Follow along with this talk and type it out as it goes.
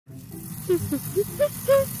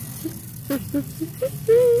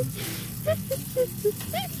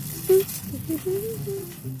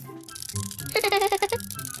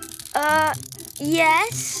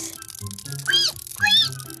Yes?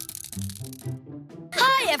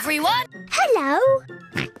 Hi, everyone. Hello.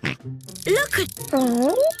 Look at...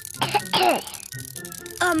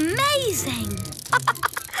 Amazing.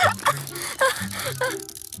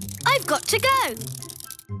 I've got to go.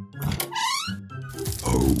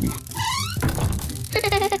 Oh.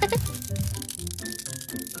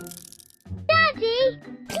 Daddy,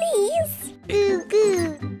 please. Goo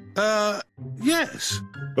goo. Yes.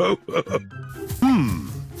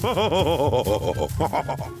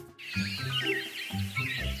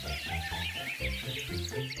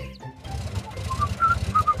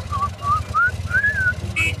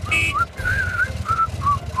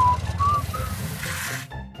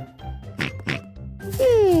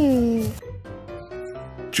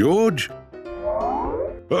 George?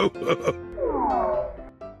 Wow.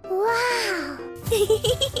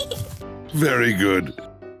 Very good.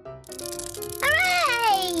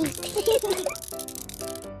 Hooray!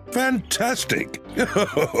 Fantastic.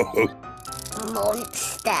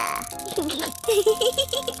 Monster.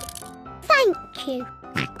 Thank you.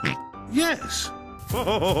 Yes.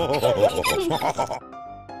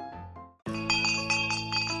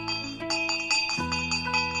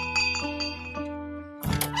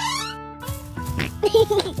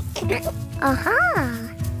 Aha!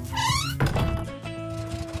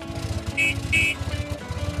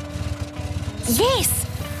 Yes.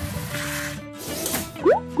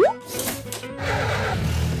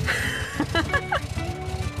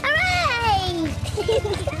 Hooray!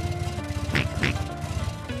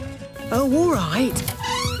 Oh, all right.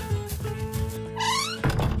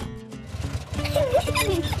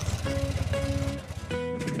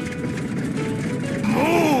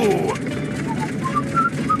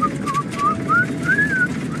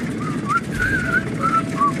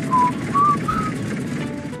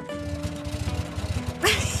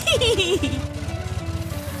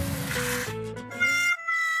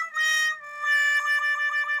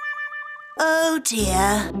 Oh,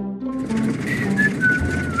 dear.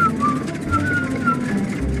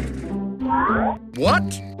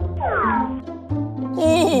 What?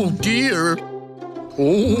 Oh, dear.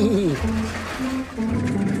 Oh.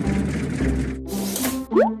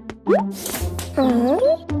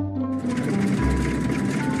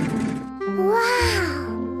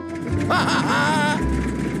 Wow!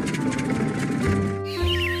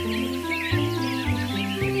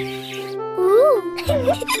 Ooh!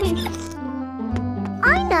 I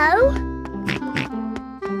know!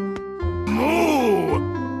 Moo!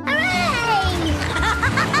 Hooray!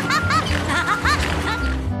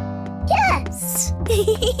 Yes!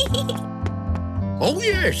 Oh,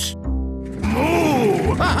 yes.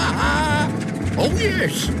 Moo! Oh,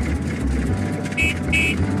 yes.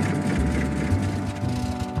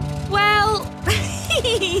 Well...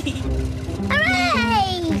 Hooray!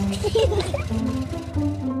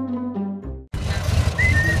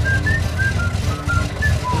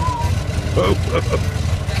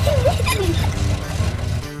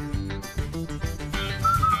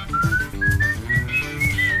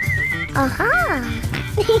 Aha!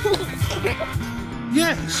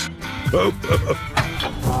 Yes.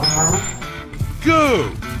 Go.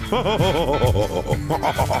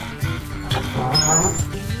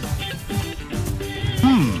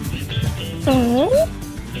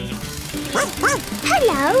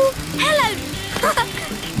 Hello! Hello.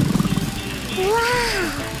 Wow!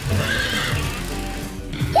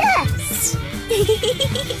 Yes!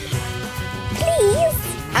 Please?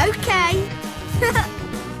 Okay.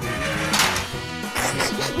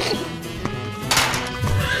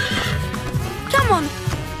 Come on.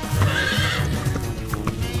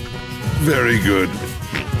 Very good.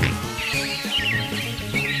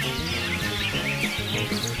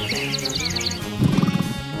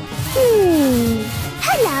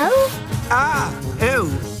 Hello? Ah, oh,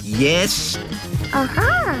 yes.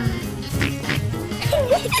 Aha!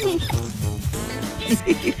 Hooray!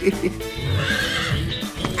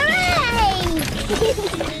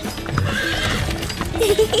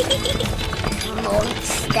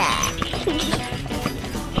 Monster!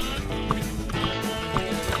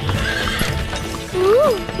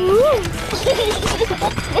 Ooh, ooh.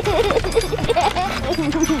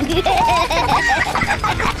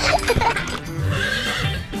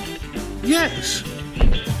 Yes.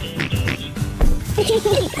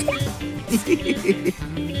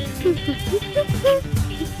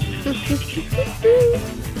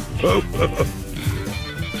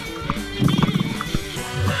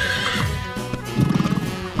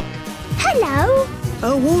 Hello.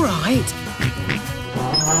 Oh, all right.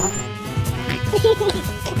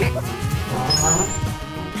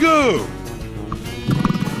 Go!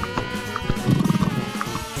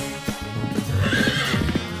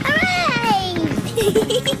 Hooray!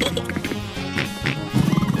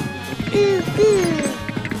 Ooh, ooh.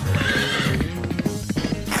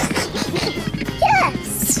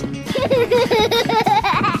 Yes!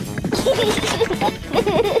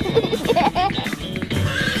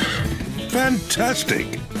 Fantastic!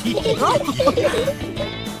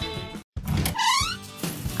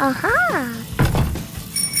 Aha!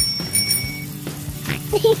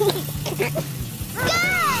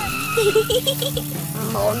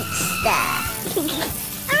 Monster!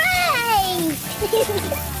 Hooray!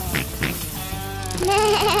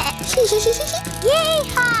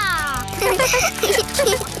 Yeehaw!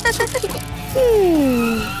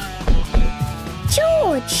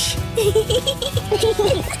 George!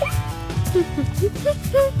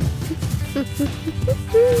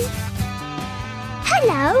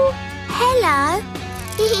 Hello! Hello!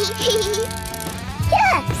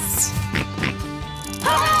 Yes!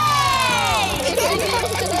 Hooray!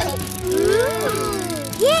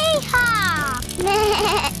 Yeehaw!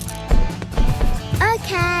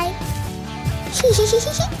 Okay.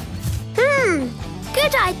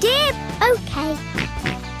 Good idea. Okay.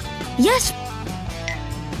 Yes.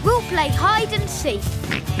 We'll play hide and seek.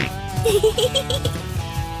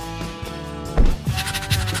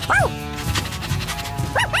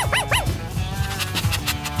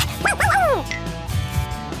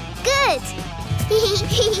 Good.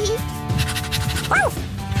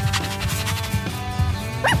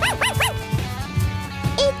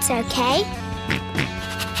 It's okay.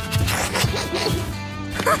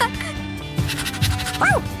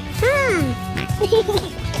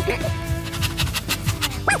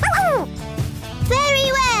 Very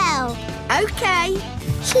well. Okay.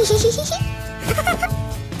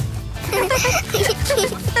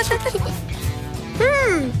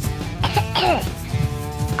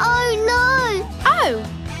 Oh no. Oh.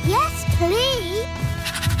 Yes, please.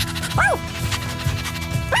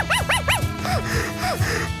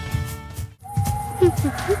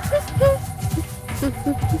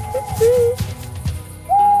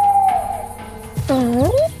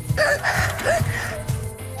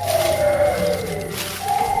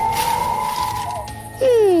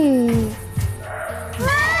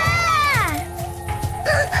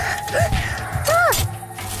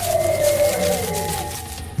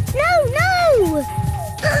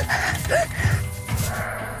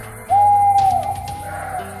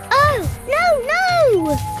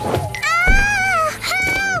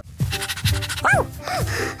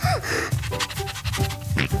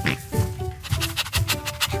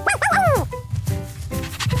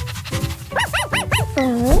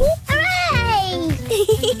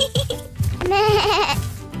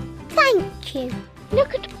 Thank you.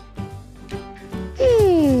 Look at...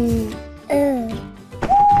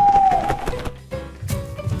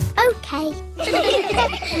 Okay.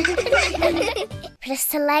 Press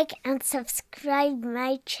the like and subscribe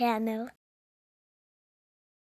my channel.